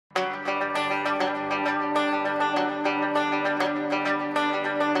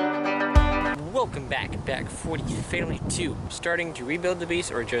Back40 Family 2, starting to rebuild the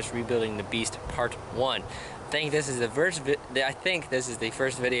beast or just rebuilding the beast part 1. I think this is the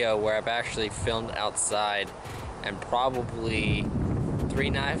first video where I've actually filmed outside, and probably 3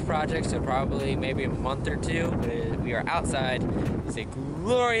 knife projects, so probably maybe a month or 2. But we are outside. It's a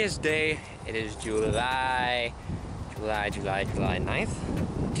glorious day. It is July 9th.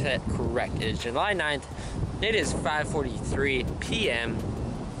 Correct. It is July 9th. It is 5:43 p.m.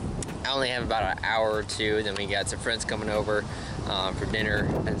 I only have about an hour or 2, then we got some friends coming over for dinner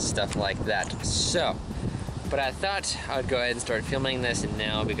and stuff like that. So, but I thought I would go ahead and start filming this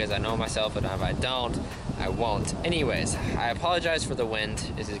now because I know myself, and if I don't, I won't. Anyways, I apologize for the wind.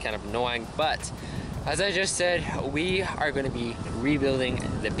 This is kind of annoying, but as I just said, we are going to be rebuilding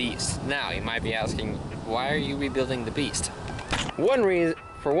the beast. Now, you might be asking, why are you rebuilding the beast?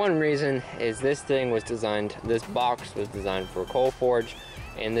 For one reason is this box was designed for coal forge,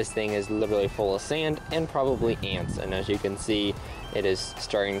 and this thing is literally full of sand and probably ants, and as you can see, it is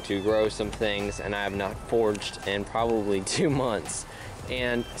starting to grow some things, and I have not forged in probably 2 months.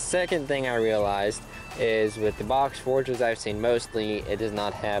 And second thing I realized is with the box forges I've seen mostly, it does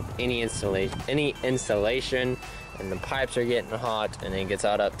not have any insulation, and the pipes are getting hot, and it gets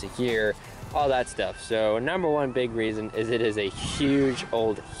hot up to here, all that stuff. So number one big reason is it is a huge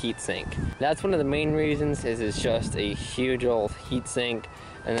old heat sink. That's one of the main reasons, is it's just a huge old heat sink.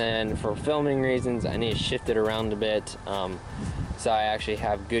 And then for filming reasons, I need to shift it around a bit, so I actually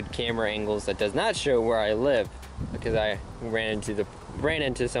have good camera angles that does not show where I live, because I ran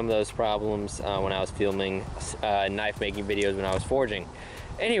into some of those problems when I was filming knife making videos when I was forging.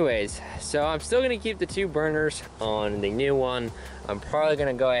 Anyways, so I'm still gonna keep the 2 burners on the new one. I'm probably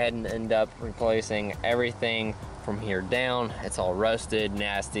gonna go ahead and end up replacing everything from here down. It's all rusted,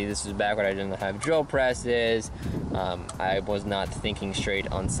 nasty. This is back when I didn't have drill presses. I was not thinking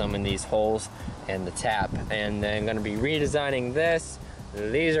straight on some of these holes and the tap. And then I'm gonna be redesigning this.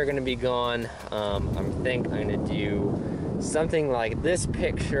 These are gonna be gone. I think I'm gonna do something like this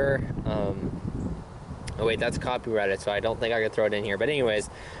picture. Oh wait, that's copyrighted, so I don't think I could throw it in here. But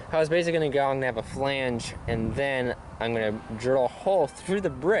anyways, I was basically gonna go, I'm gonna have a flange, and then I'm gonna drill a hole through the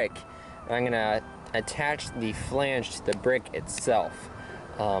brick, and I'm gonna attach the flange to the brick itself.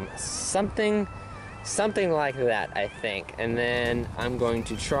 Something like that, I think. And then I'm going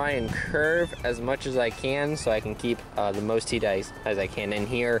to try and curve as much as I can so I can keep the most heat as I can in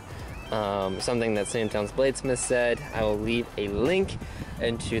here. Something that Sam Towns Bladesmith said. I will leave a link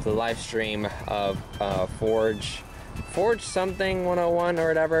into the live stream of Forge something 101 or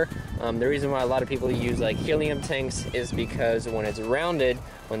whatever. The reason why a lot of people use like helium tanks is because when it's rounded,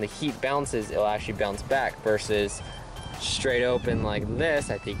 when the heat bounces, it'll actually bounce back, versus straight open like this.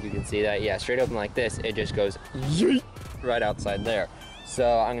 I think you can see that. Yeah, straight open like this, it just goes yeet right outside there.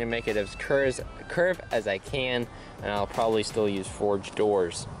 So I'm gonna make it as curved as I can, and I'll probably still use forged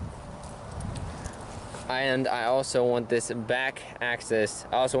doors. And I also want this back axis.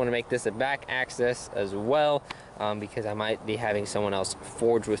 I also want to make this a back axis as well, because I might be having someone else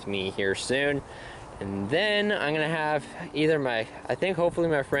forge with me here soon. And then I'm gonna have either hopefully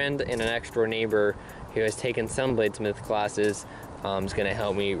my friend and an next door neighbor who has taken some bladesmith classes is gonna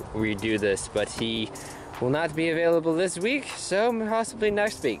help me redo this, but he will not be available this week, so possibly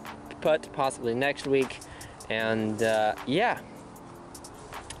next week. And yeah.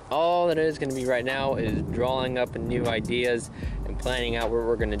 All that it is going to be right now is drawing up new ideas and planning out what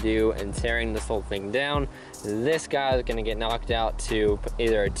we're going to do and tearing this whole thing down. This guy is going to get knocked out to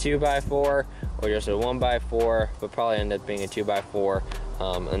either a 2x4 or just a 1x4, but probably end up being a 2x4,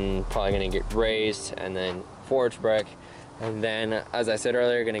 and probably going to get raised and then forged brick. And then, as I said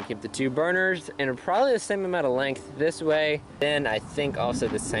earlier, going to keep the 2 burners and probably the same amount of length this way. Then I think also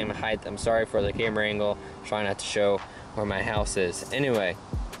the same height. I'm sorry for the camera angle, trying not to show where my house is. Anyway.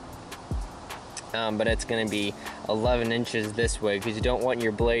 But it's going to be 11 inches this way, because you don't want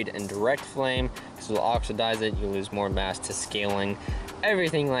your blade in direct flame, because it'll oxidize it, you lose more mass to scaling,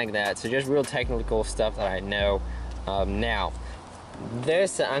 everything like that. So just real technical stuff that I know. Now,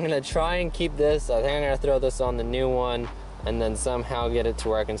 this, I'm going to try and keep this. I think I'm going to throw this on the new one, and then somehow get it to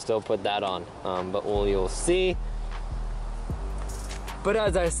where I can still put that on. But you'll see. But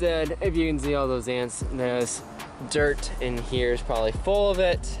as I said, if you can see all those ants, there's dirt in here is probably full of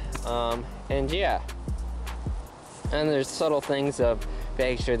it. And yeah, and there's subtle things of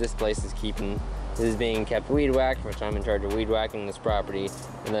making sure this place is keeping This is being kept weed whacked, which I'm in charge of weed whacking this property,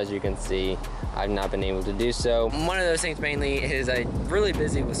 and as you can see, I've not been able to do so. One of those things mainly is I'm really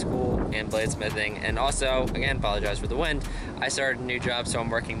busy with school and bladesmithing, and also, again, apologize for the wind, I started a new job, so I'm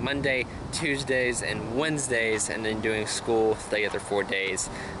working Monday, Tuesdays, and Wednesdays, and then doing school the other 4 days.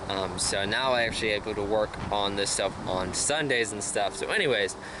 So now I'm actually able to work on this stuff on Sundays and stuff. So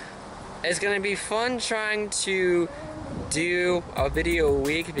anyways, it's gonna be fun trying to do a video a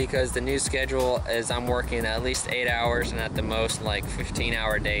week because the new schedule is I'm working at least 8 hours and at the most like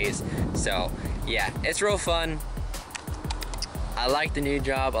 15-hour days. So yeah, it's real fun. I like the new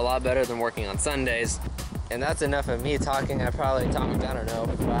job a lot better than working on Sundays. And that's enough of me talking. I probably talked, I don't know,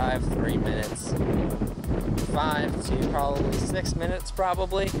 3 minutes. 5 to probably 6 minutes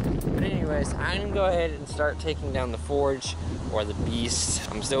probably. But anyways, I'm gonna go ahead and start taking down the forge or the beast.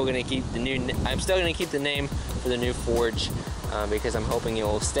 I'm still gonna keep the name for the new forge because I'm hoping it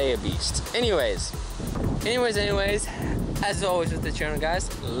will stay a beast. Anyways, as always with the channel, guys,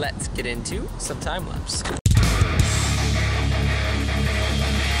 let's get into some time lapse.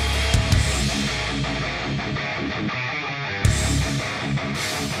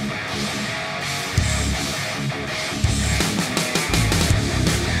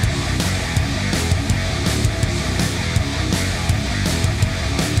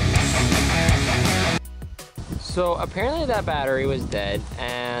 So apparently that battery was dead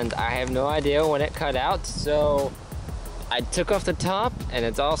and I have no idea when it cut out, so I took off the top and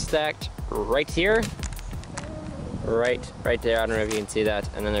it's all stacked right here. Right there, I don't know if you can see that,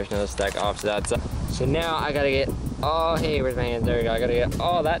 and then there's another stack off to that side. So now I gotta get, oh hey, where's my hands? There we go, I gotta get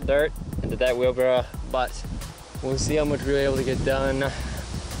all that dirt into that wheelbarrow, but we'll see how much we're able to get done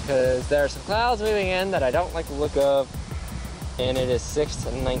because there are some clouds moving in that I don't like the look of. And it is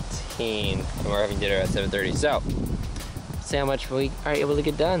 6:19, and we're having dinner at 7:30. So, let's see how much we are able to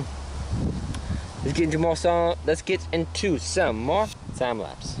get done. Let's get into some more time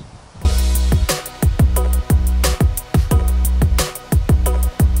lapse.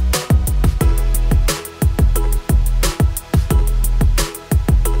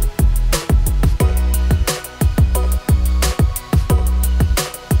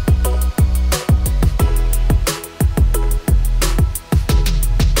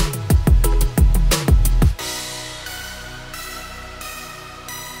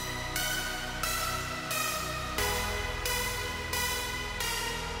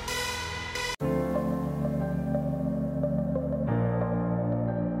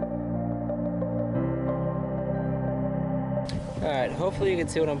 Alright, hopefully you can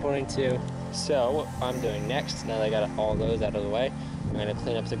see what I'm pointing to. So, what I'm doing next, now that I got all those out of the way, I'm going to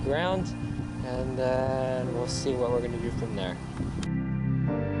clean up the ground, and then we'll see what we're going to do from there.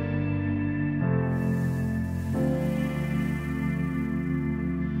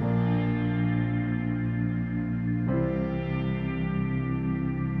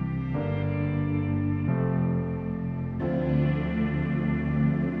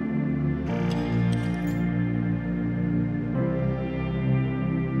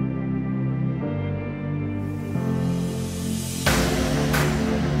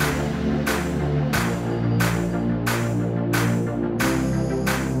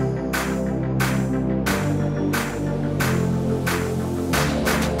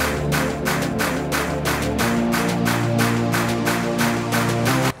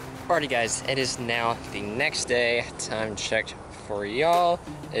 Alrighty guys, it is now the next day. Time checked for y'all.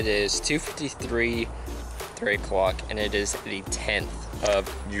 It is 2:53, 3 o'clock, and it is the 10th of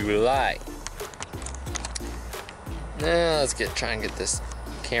July. Now let's try and get this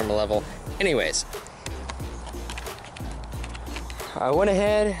camera level. Anyways, I went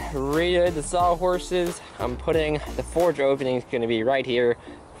ahead, redid the sawhorses. I'm putting the forge opening is going to be right here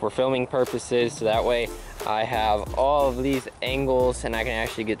for filming purposes, so that way I have all of these angles and I can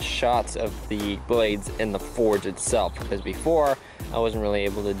actually get shots of the blades in the forge itself, because before I wasn't really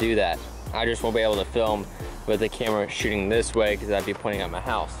able to do that. I just won't be able to film with the camera shooting this way because I'd be pointing at my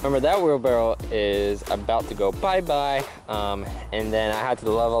house. Remember, that wheelbarrow is about to go bye-bye, and then I had to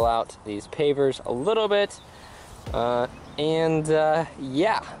level out these pavers a little bit,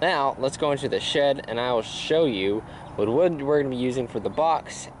 yeah. Now let's go into the shed and I will show you what wood we're going to be using for the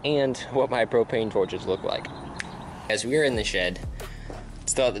box and what my propane torches look like. As we are in the shed,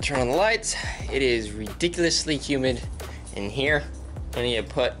 still have to turn on the lights. It is ridiculously humid in here. I need to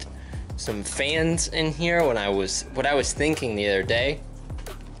put some fans in here. What I was thinking the other day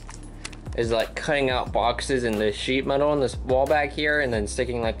is like cutting out boxes in the sheet metal on this wall back here and then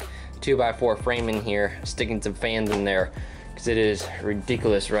sticking like 2x4 frame in here, sticking some fans in there, because it is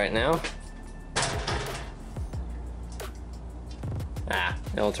ridiculous right now.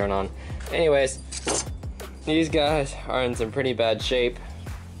 it'll turn on. Anyways, these guys are in some pretty bad shape.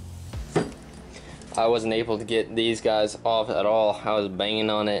 I wasn't able to get these guys off at all. I was banging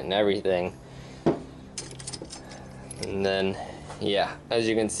on it and everything. And then, yeah, as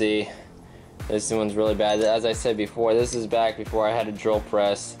you can see, this one's really bad. As I said before, this is back before I had a drill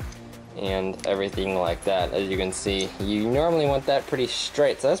press and everything like that. As you can see, you normally want that pretty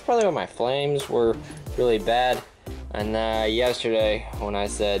straight. So that's probably why my flames were really bad. And yesterday, when I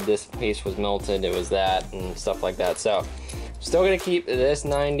said this piece was melted, it was that and stuff like that. So, still gonna keep this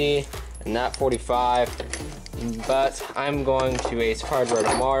 90 and that 45, but I'm going to Ace Hardware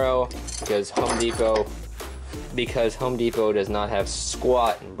tomorrow because Home Depot does not have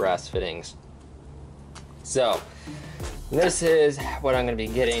squat in brass fittings. So, this is what I'm going to be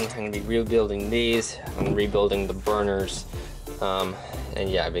getting. I'm going to be rebuilding these. I'm rebuilding the burners. And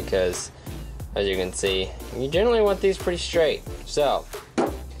yeah, because as you can see, you generally want these pretty straight. So,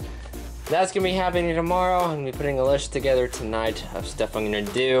 that's going to be happening tomorrow. I'm going to be putting a list together tonight of stuff I'm going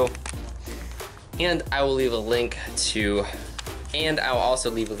to do. And I will leave a link to, and I will also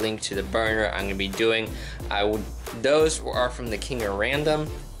leave a link to the burner I'm going to be doing. Those are from the King of Random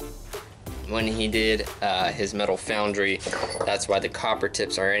when he did his metal foundry. That's why the copper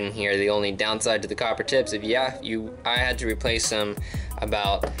tips are in here. The only downside to the copper tips, I had to replace them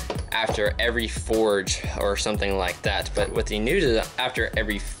about after every forge or something like that. But with the new, after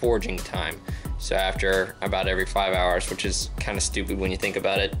every forging time. So after about every 5 hours, which is kind of stupid when you think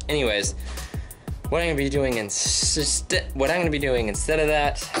about it. Anyways, what I'm gonna be doing instead of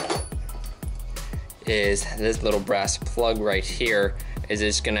that is this little brass plug right here. Is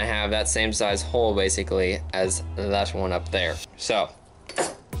it's gonna have that same size hole basically as that one up there. So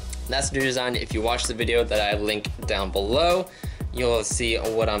that's the new design. If you watch the video that I link down below, you'll see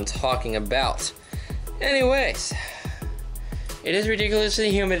what I'm talking about. Anyways, it is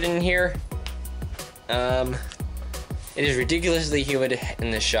ridiculously humid in here. It is ridiculously humid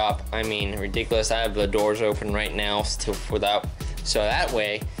in the shop. I mean, ridiculous. I have the doors open right now so that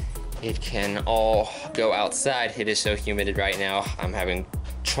way it can all go outside. It is so humid right now. I'm having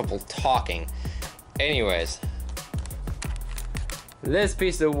trouble talking. Anyways, this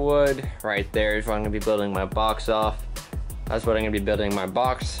piece of wood right there is what I'm gonna be building my box off. That's what I'm gonna be building my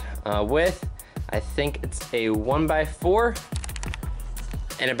box with. I think it's a 1x4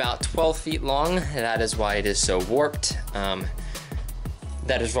 and about 12 feet long. That is why it is so warped. And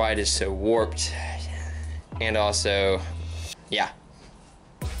also, yeah.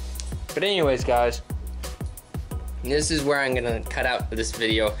 But anyways, guys, this is where I'm gonna cut out this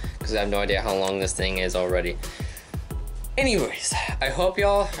video because I have no idea how long this thing is already. Anyways, I hope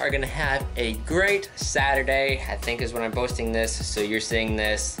y'all are gonna have a great Saturday. I think is when I'm posting this, so you're seeing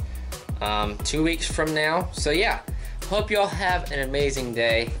this 2 weeks from now. So yeah, hope y'all have an amazing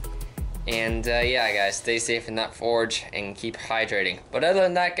day. And yeah, guys, stay safe in that forge and keep hydrating. But other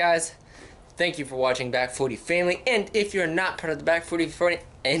than that, guys, thank you for watching Back40 Family. And if you're not part of the Back40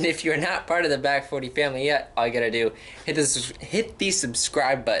 family yet, all you gotta do, hit the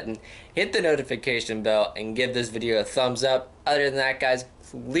subscribe button, hit the notification bell, and give this video a thumbs up. Other than that, guys,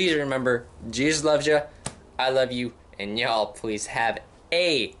 please remember, Jesus loves you, I love you, and y'all please have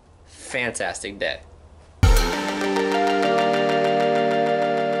a fantastic day.